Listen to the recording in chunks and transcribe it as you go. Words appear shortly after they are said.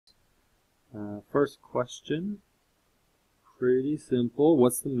First question, pretty simple.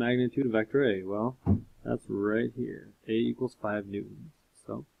 What's the magnitude of vector A? Well, that's right here. A equals 5 newtons.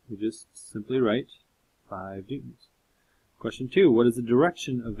 So we just simply write 5 newtons. Question 2, what is the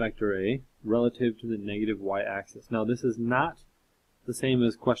direction of vector A relative to the negative y-axis? Now this is not the same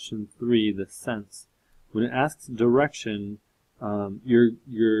as question 3, the sense. When it asks direction,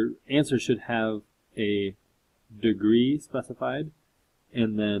 your answer should have a degree specified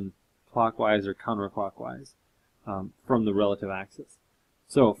and then clockwise or counterclockwise from the relative axis.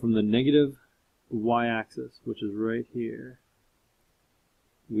 So from the negative y-axis, which is right here,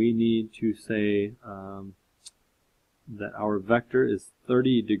 we need to say that our vector is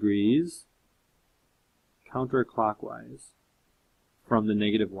 30 degrees counterclockwise from the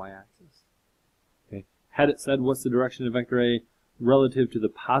negative y-axis. Okay. Had it said what's the direction of vector A relative to the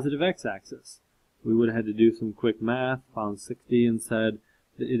positive x-axis, we would have had to do some quick math, found 60, and said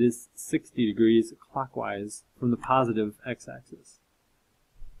that it is 60 degrees clockwise from the positive x-axis.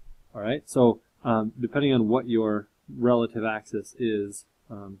 All right, so depending on what your relative axis is,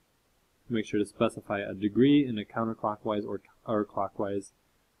 make sure to specify a degree in a counterclockwise or clockwise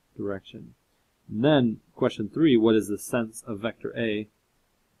direction. And then, question 3, what is the sense of vector A?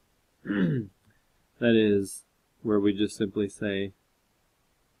 That is where we just simply say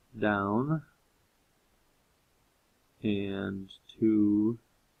down and to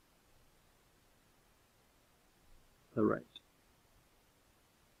the right.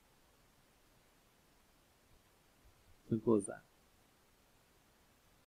 Simple as that.